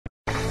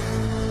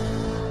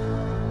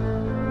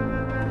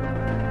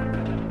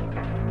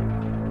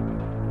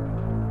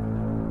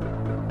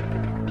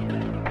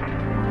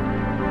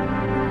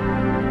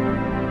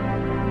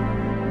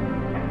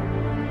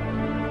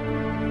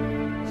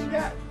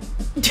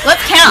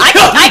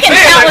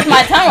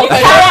my tongue. He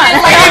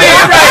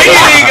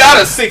ain't got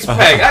a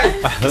 6-pack.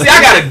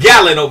 I got a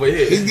gallon over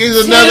here.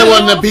 He's another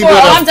one of the people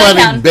with a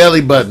funny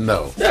belly button,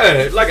 though.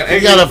 Yeah, like he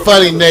got a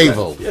funny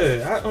navel.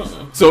 Yeah.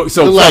 So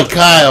like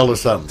Kyle or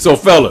something. So,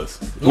 fellas,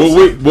 will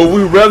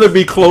we rather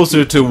be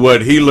closer to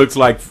what he looks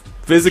like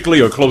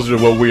physically or closer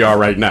to what we are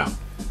right now?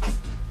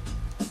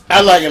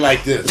 I like it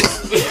like this.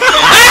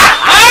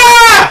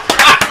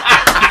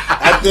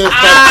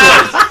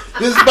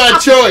 This is my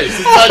choice. This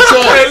is my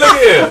choice. Hey, look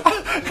here.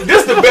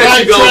 This the best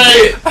you gonna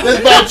get. This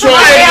is my choice.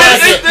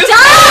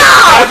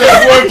 I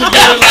just work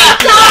together like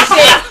this.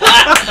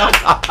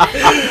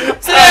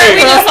 So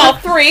we just saw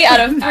 3 out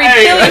of 3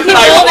 billion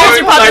people. There's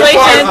your population.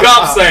 Like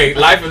Gump say,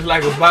 life is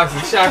like a box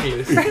of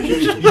chocolates.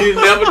 You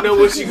never know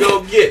what you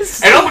gonna get.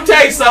 And I'm gonna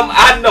tell you something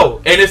I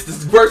know, and it's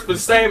the works the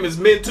same as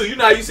men too. You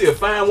know how you see a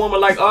fine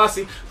woman like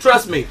Aussie?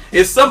 Trust me,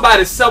 it's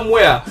somebody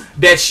somewhere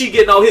that she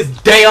getting on his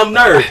damn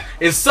nerves.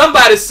 It's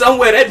somebody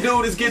somewhere that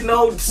dude is getting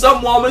on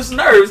some woman's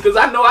nerves, because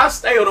I know I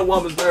stay on a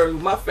woman's nerves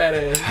with my fat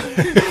ass.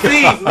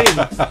 Feed me.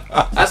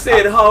 I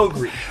said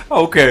hungry.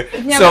 Okay.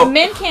 Yeah, so, but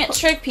men can't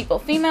trick people.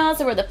 Females,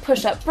 they wear the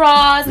push-up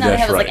bras. Now they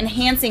have those like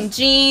enhancing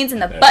jeans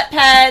and the butt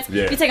pads.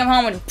 Yeah. You take them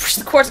home and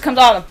the cords comes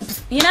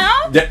off. You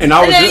know. Yeah, and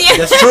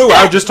that's true.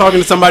 I was just talking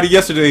to somebody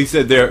yesterday. He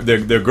said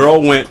their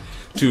girl went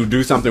to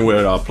do something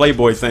with a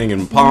Playboy thing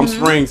in Palm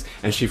Springs,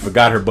 and she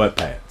forgot her butt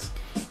pads.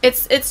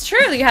 It's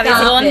true. You have these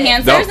little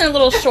enhancers and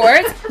little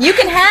shorts. You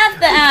can have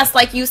the ass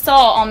like you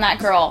saw on that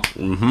girl.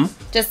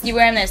 Just you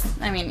wearing this.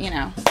 I mean, you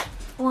know.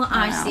 Well,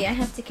 I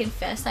have to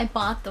confess, I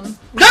bought them.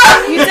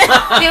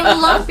 They're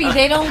lumpy.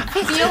 They don't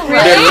feel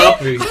right. They're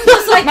lumpy.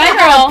 It's like my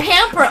girl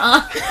pamper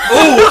on.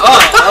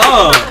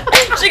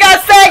 She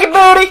got saggy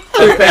booty.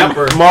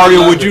 Pamper.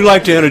 Mario, would you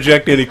like to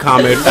interject any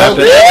comment?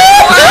 Awesome.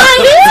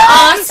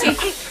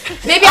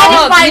 Maybe I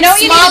didn't buy them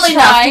small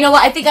enough. You know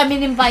what? I think I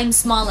didn't buy them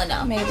small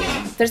enough. Maybe.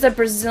 There's a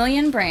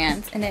Brazilian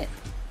brand, and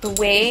the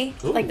way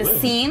like the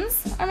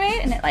seams are made,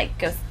 and it like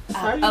goes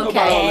up.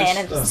 Okay.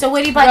 And so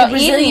where do you buy the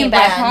Brazilian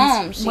back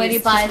home? Where do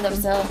you buy them?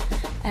 Brazil.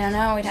 I don't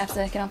know. We'd have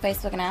to get on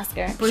Facebook and ask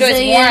her. Brazilian.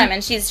 She was warm,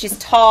 and she's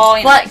tall,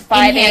 and like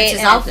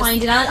 5'8". I'll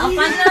find it out. I'll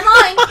find it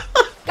online.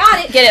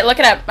 Got it. Get it. Look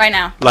it up right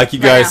now. Like you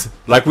guys,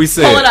 like we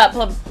said. Pull it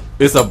up.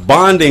 It's a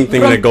bonding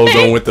thing that goes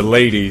on with the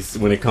ladies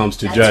when it comes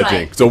to judging.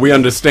 Right. So we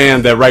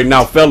understand that right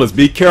now, fellas,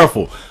 be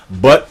careful.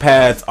 Butt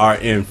pads are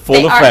in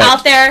full effect. They are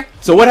out there.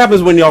 So what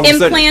happens when you all of a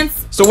sudden?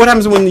 Implants. So what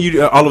happens when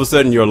you all of a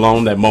sudden you're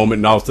alone that moment,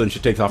 and all of a sudden she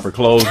takes off her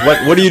clothes?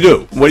 What do you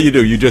do? What do you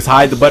do? You just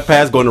hide the butt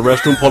pads, go in the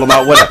restroom, pull them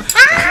out. What?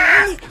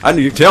 I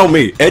need you to tell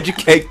me.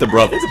 Educate the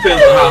brother. It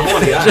depends on how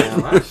horny I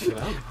am.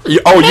 You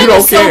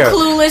don't care. So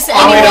clueless. I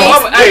could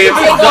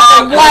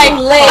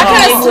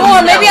have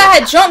sworn maybe I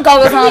had junk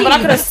goggles on, but I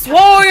could have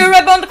swore you were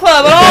right on the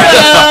club.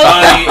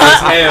 Funny as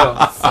hell.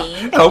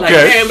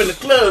 Okay. Like Pam in the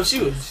club, she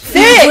was.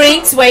 Few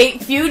drinks. 3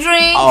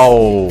 drinks.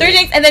 Oh. 3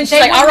 drinks, and then she's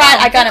like, "All right,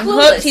 I got him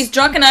hooked. He's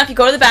drunk enough. You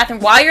go to the bathroom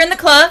while you're in the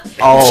club.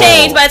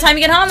 Change. By the time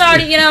you get home, they're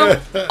already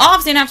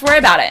off, so you don't have to worry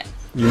about it."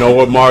 You know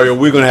what, Mario?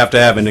 We're gonna have to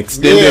have an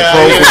extended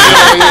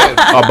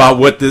program about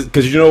what this,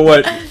 because you know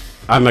what?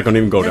 I'm not gonna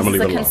even go there. I'm gonna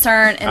leave it alone.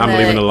 Concern in I'm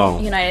leaving it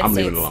alone. United I'm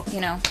States, leaving it alone. You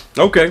know.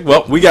 Okay,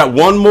 well, we got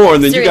one more,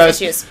 and then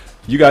Serious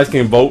you guys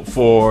can vote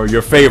for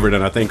your favorite,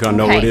 and I think I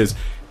know what it is.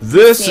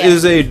 This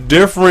is a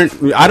different.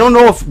 I don't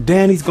know if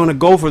Danny's gonna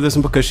go for this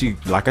one because she,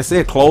 like I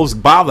said, clothes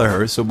bother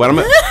her. So, but I'm,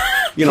 I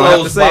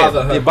have to say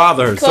they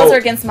bother her. Clothes are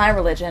against my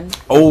religion.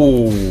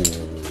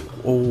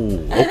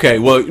 Okay.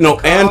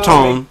 Well,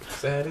 Anton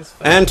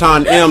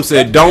M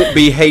said, "Don't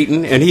be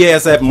hating," and he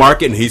has that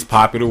market, and he's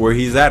popular where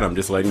he's at. I'm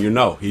just letting you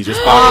know, he's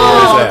just popular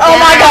where he's at. Oh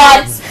my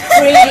God,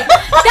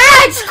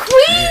 that's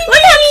queen.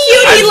 Look how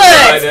cute he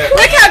looks.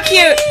 Look how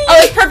cute.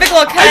 Oh, his perfect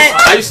little cut.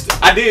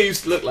 I did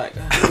used to look like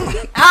that.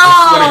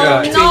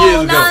 Oh, 10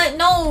 years ago.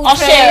 No, I'll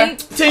share.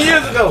 10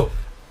 years ago.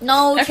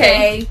 No,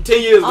 okay.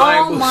 10 years ago.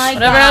 Oh my God.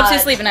 Whatever helps you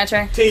sleep in that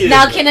chair. 10 years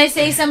now, ago. can I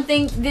say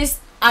something? This,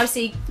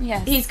 obviously,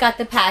 yes. He's got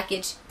the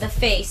package, the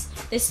face,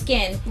 the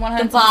skin, 100%.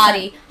 the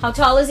body. How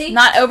tall is he?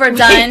 Not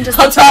overdone. Just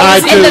how tall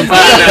is he? In the V.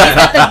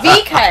 The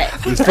V cut.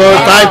 He's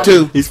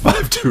 5'2". He's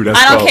 5'2". That's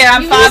I don't care.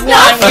 I'm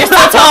 5'1". You're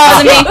still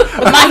taller than me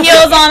with my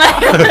heels on.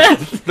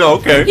 No,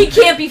 okay. He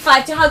can't be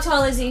 5'2". How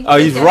tall is he? Oh,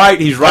 he's right.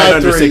 He's right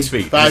under 6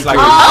 feet. He's like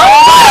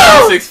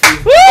 6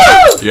 feet. Woo!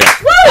 Yeah.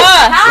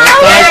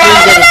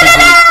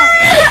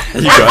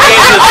 You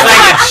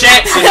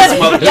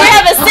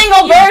have a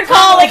single bird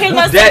call, like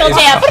no single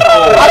jam.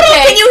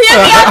 Okay. Can you hear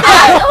me out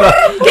there?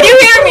 Can you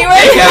hear me?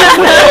 Right?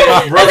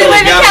 Does he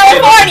live in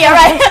California,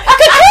 right?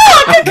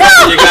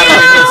 You gotta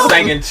be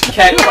singing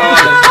cat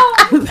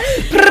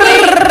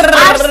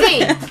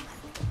Actually,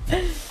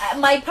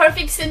 my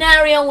perfect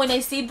scenario when I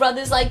see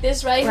brothers like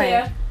this right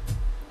here.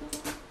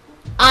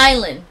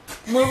 Island,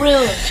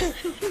 maroon.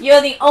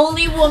 You're the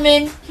only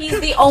woman. He's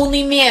the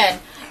only man.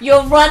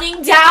 You're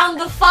running down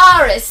the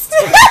forest,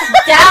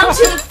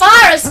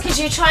 because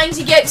you're trying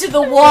to get to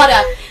the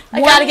water.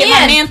 I gotta get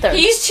my manther.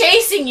 He's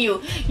chasing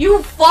you.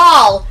 You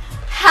fall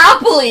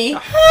happily,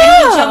 and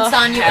he jumps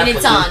on you, and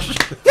it's on.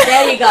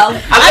 There you go.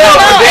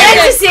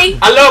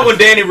 I love when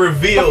Danny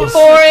reveals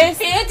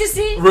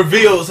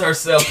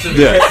herself to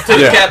the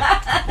captain.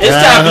 It's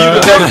time for you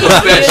to go to the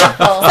special.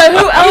 So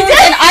who owns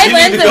an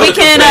island that we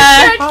can?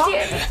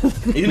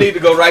 You need to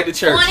go right to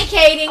church.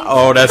 Fornicating.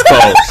 Oh, that's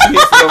close. You need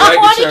to go right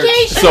to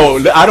church. So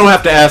I don't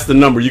have to ask the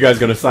number. You guys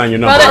gonna sign your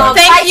number? Brother,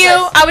 thank you.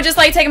 I would just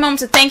like to take a moment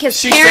to thank his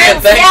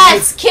parents.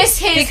 Yes, kiss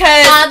his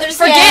father's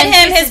forget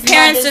hand, him. His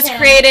parents just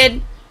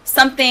created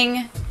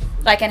something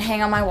that I can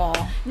hang on my wall.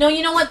 No,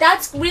 you know what?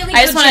 That's really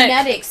good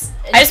genetics.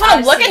 I just want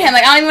to look at him.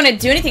 Like I don't even want to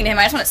do anything to him.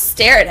 I just want to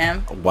stare at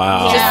him.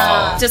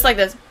 Wow. Just like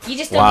this. You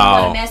just don't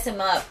want to mess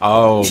him up.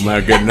 Oh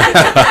my goodness.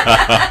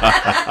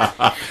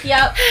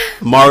 Yep.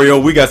 Mario,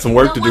 we got some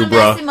work to do,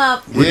 bro.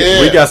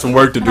 We got some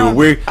work to do.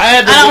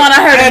 I don't want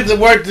to hurt him. I had to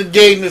work to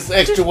gain this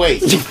extra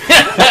weight. It's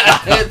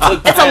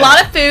a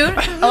lot of food.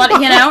 A lot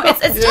of,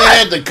 it's I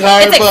had to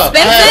carb it's up.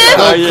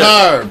 expensive.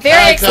 Carb.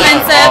 Very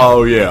expensive.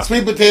 Oh yeah.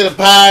 Sweet potato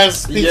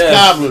pies, peach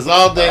cobblers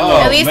all day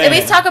long. At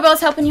least Taco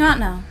Bell's helping you out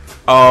now.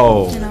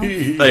 Oh,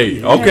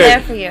 hey,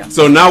 okay. For you.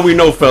 So now we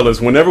know,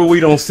 fellas, whenever we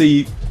don't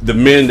see the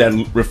men that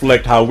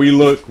reflect how we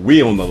look,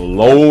 we on the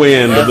low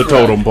end of the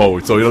totem pole.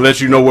 So it'll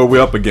let you know where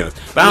we're up against.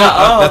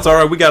 But that's all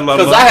right. We got a lot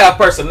of. Because I have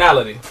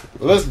personality.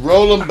 Let's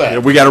roll them back. Yeah,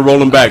 we got to roll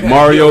them back.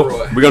 Mario,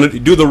 we're going to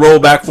do the roll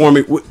back for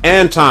me.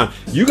 Anton,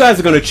 you guys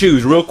are going to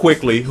choose real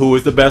quickly who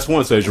is the best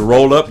one. So as you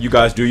roll up, you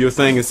guys do your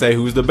thing and say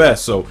who's the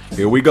best. So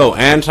here we go.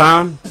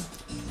 Anton.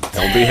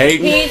 Don't be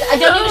hating. I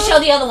don't even show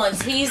the other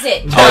ones. He's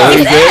it. Oh,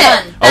 he's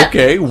it?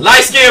 Okay.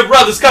 Light-skinned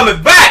brother's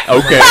coming back.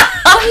 Okay.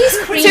 Oh, he's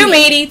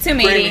creamy. Too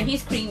meaty.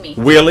 He's creamy.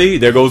 Willie,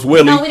 there goes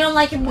Willie. No, we don't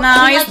like him.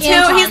 No, he's too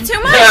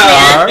much,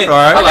 man. man. All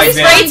right. I like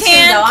spray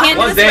tan. Can't do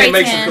once spray Danny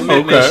makes a tan.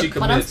 commitment, she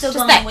But I'm commits. still Just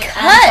going that with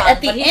cut Anton,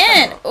 at the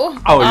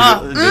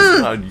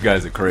end. You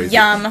guys are crazy.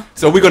 Yum.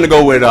 So we're going to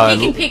go with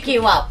He can pick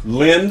you up.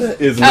 Lind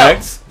is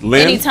next.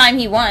 Lind. Anytime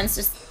he wants,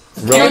 just.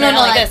 No, like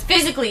like this.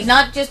 physically,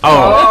 not just.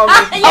 Also,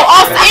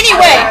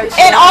 anyway,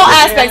 in all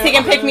aspects, he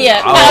can pick me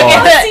up.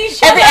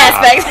 Every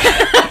aspect.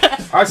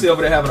 I see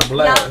over there having a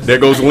blast. There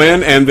goes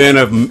Lynn, and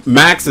then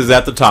Max is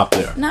at the top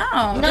there. No.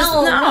 And we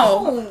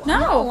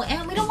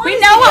don't want. We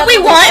know what we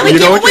want. We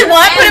keep what we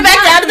want. Put it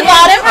back down to the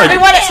bottom. We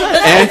want it.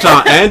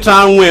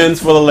 Anton wins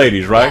for the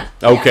ladies, right?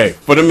 Yeah. Okay,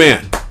 for the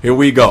men. Here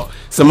we go.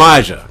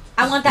 Samaja.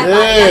 I want that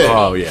body.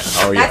 Oh yeah.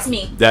 That's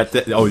me.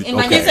 Okay.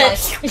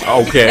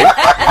 Okay.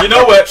 You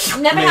know what?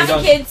 I'm never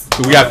having kids.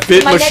 We got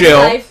Fit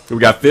Michelle. We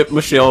got Fit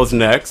Michelle's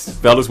next.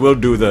 Fellas, we'll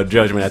do the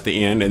judgment at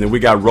the end, and then we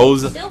got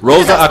Rosa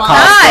Acosta.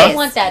 I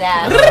want that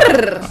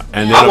ass.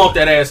 And then I want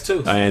that ass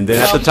too. And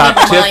then at the top,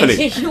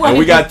 Tiffany. And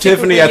we got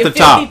Tiffany at the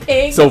top.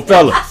 So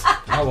fellas,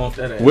 I want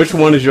that ass. which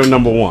one is your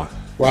number one?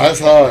 Wow, it's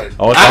hard.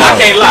 Oh, I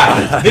can't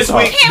lie. This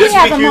week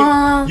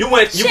you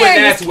went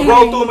and asked to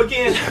roll through them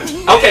again.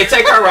 Okay,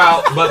 take her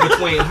out, but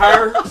between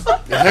her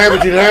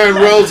and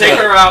Rosa, take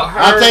her out.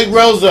 I'll take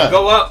Rosa.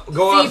 Go up.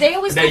 See, they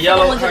always that pick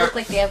yellow the ones that look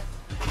like they have.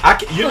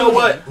 You know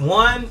what?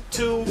 1,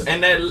 2,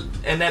 and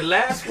that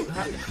last one.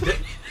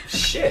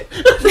 Shit.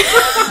 It's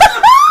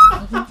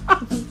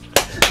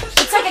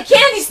like a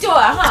candy store,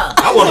 huh?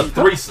 I want a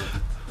threesome.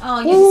 Oh,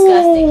 you're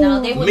disgusting.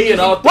 No, they wouldn't. Me and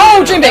all three.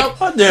 Whoa, dream big.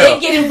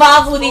 They'd get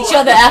involved with each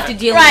other after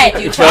dealing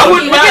with you. I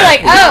wouldn't mind.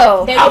 Like,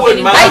 oh, I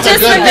wouldn't mind. I just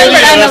remembered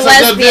I'm a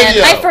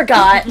lesbian. I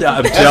forgot. Yeah,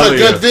 I'm That's telling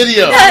a good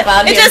video.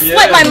 It just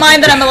slipped my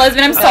mind that I'm a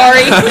lesbian. I'm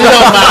sorry.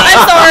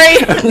 I'm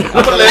sorry.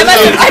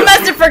 I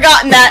must have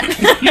forgotten that.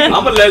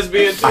 I'm a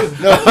lesbian too.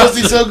 No,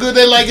 pussy so good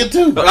they like it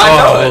too. I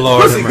know it.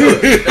 Lord. Pussy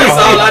good. That's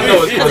all I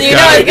know is pussy. You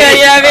know it's good,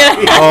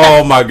 yeah.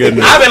 Oh my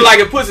goodness. I've been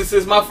liking pussy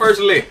since my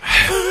first lick.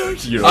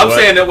 I'm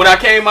saying that when I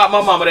came out my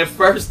mama that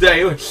first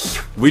day.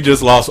 We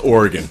just lost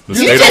Oregon. The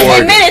You state just of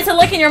Oregon. admitted to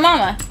licking your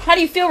mama. How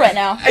do you feel right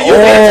now?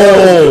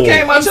 You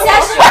came out your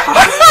mama.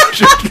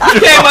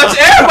 You came out.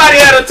 Everybody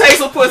had a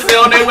taste of pussy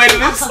on their way to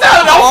this.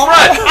 Started on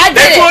front.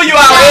 They pull you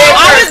out.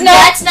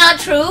 That's not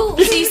true.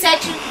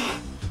 C-section.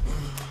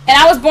 And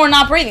I was born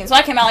not breathing, so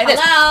I came out like this.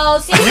 Hello,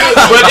 C-section.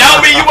 But that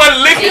don't mean you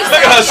wasn't licking.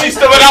 Look at her. She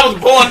still. But I was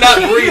born not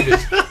breathing.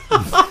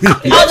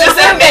 You just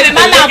admitted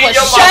my to mouth licking was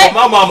your shut.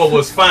 mama. My mama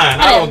was fine.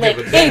 I don't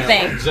give a damn.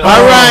 Anything.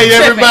 All right,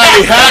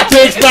 everybody. HOtt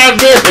PiXX by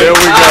Vision. There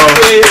we go.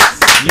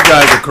 You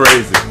guys are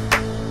crazy.